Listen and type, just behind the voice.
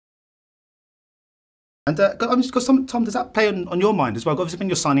And Tom, does that play on your mind as well? Obviously, when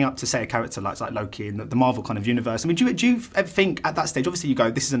you're signing up to, say, a character like Loki in the Marvel kind of universe, I mean, do you ever think at that stage, obviously you go,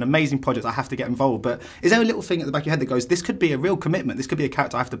 this is an amazing project, I have to get involved, but is there a little thing at the back of your head that goes, this could be a real commitment, this could be a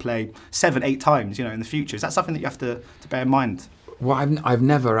character I have to play 7, 8 times, in the future? Is that something that you have to bear in mind? Well, I've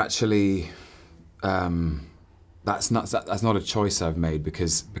never actually... That's not a choice I've made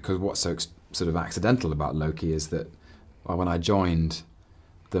because what's so sort of accidental about Loki is that when I joined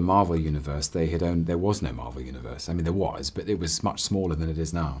the Marvel universe, there was no Marvel universe. I mean, there was, but it was much smaller than it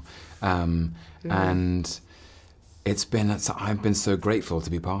is now. And I've been so grateful to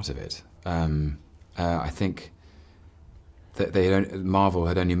be part of it. I think that Marvel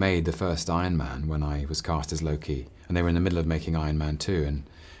had only made the first Iron Man when I was cast as Loki, and they were in the middle of making Iron Man 2,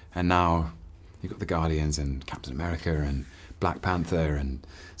 and now you've got the Guardians and Captain America and Black Panther and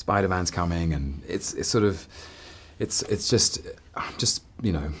Spider-Man's coming, and it's just I'm just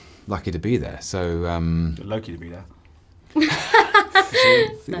lucky to be there. So you're lucky to be there.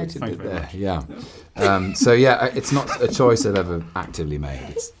 Nice. Yeah. So yeah, it's not a choice I've ever actively made.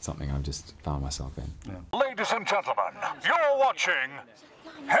 It's something I've just found myself in. Yeah. Ladies and gentlemen, you're watching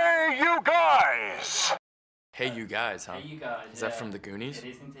Hey You Guys. Hey You Guys, huh? Hey You Guys. Is that from the Goonies? It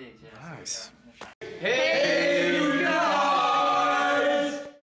is indeed. Yes. Nice. Hey.